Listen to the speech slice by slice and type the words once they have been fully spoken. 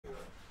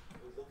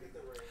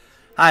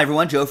Hi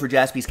everyone, Joe for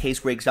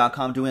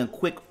jaspyscasebreaks.com doing a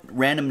quick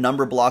random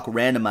number block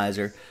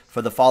randomizer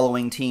for the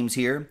following teams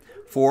here.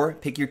 For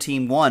pick your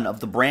team 1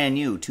 of the brand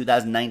new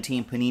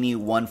 2019 Panini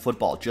One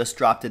Football. Just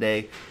dropped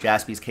today,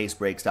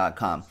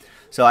 jaspyscasebreaks.com.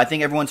 So I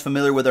think everyone's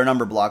familiar with our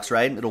number blocks,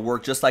 right? It'll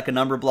work just like a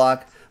number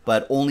block,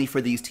 but only for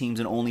these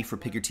teams and only for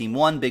pick your team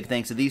 1. Big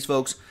thanks to these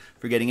folks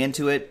for getting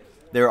into it.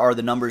 There are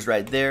the numbers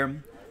right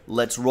there.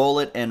 Let's roll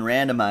it and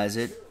randomize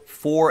it.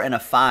 4 and a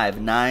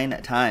 5,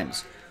 9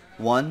 times.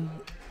 1,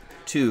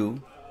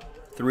 2,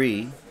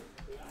 3,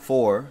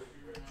 4,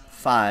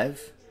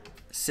 5,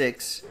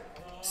 6,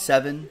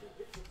 7,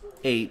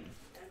 8,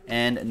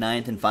 and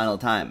ninth and final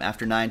time.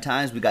 After 9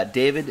 times, we got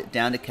David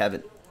down to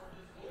Kevin.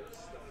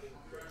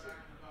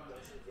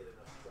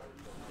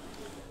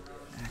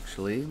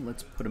 Actually,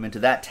 let's put him into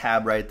that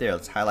tab right there.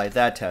 Let's highlight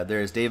that tab.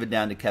 There's David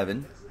down to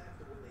Kevin.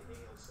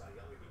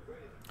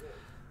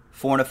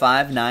 4 and a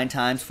 5, 9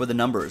 times for the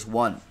numbers.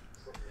 1,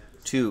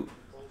 2,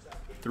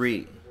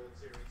 3,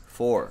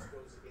 4,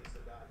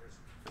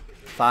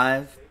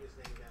 5,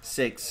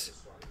 6,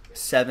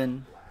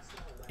 7,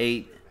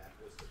 8,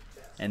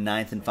 and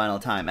ninth and final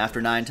time.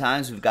 After 9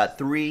 times, we've got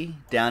 3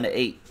 down to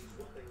 8.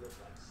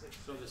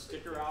 So the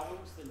sticker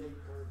albums, the new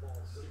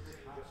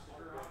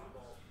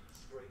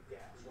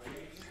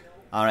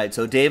All right,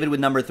 so David with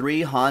number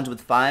 3, Hans with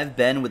 5,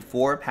 Ben with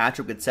 4,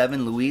 Patrick with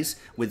 7, Luis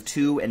with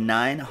 2 and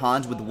 9,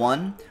 Hans with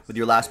 1 with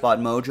your last spot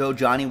mojo,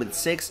 Johnny with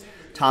 6,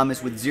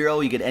 Thomas with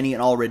 0. You get any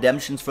and all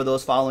redemptions for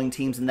those following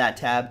teams in that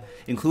tab,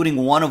 including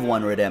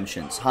 1-of-1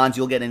 redemptions. Hans,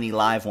 you'll get any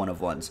live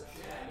 1-of-1s.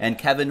 And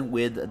Kevin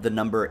with the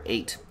number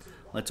 8.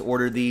 Let's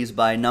order these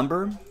by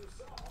number.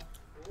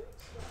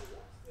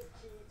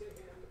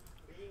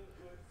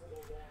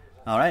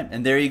 All right,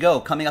 and there you go.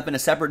 Coming up in a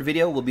separate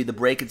video will be the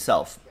break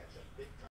itself.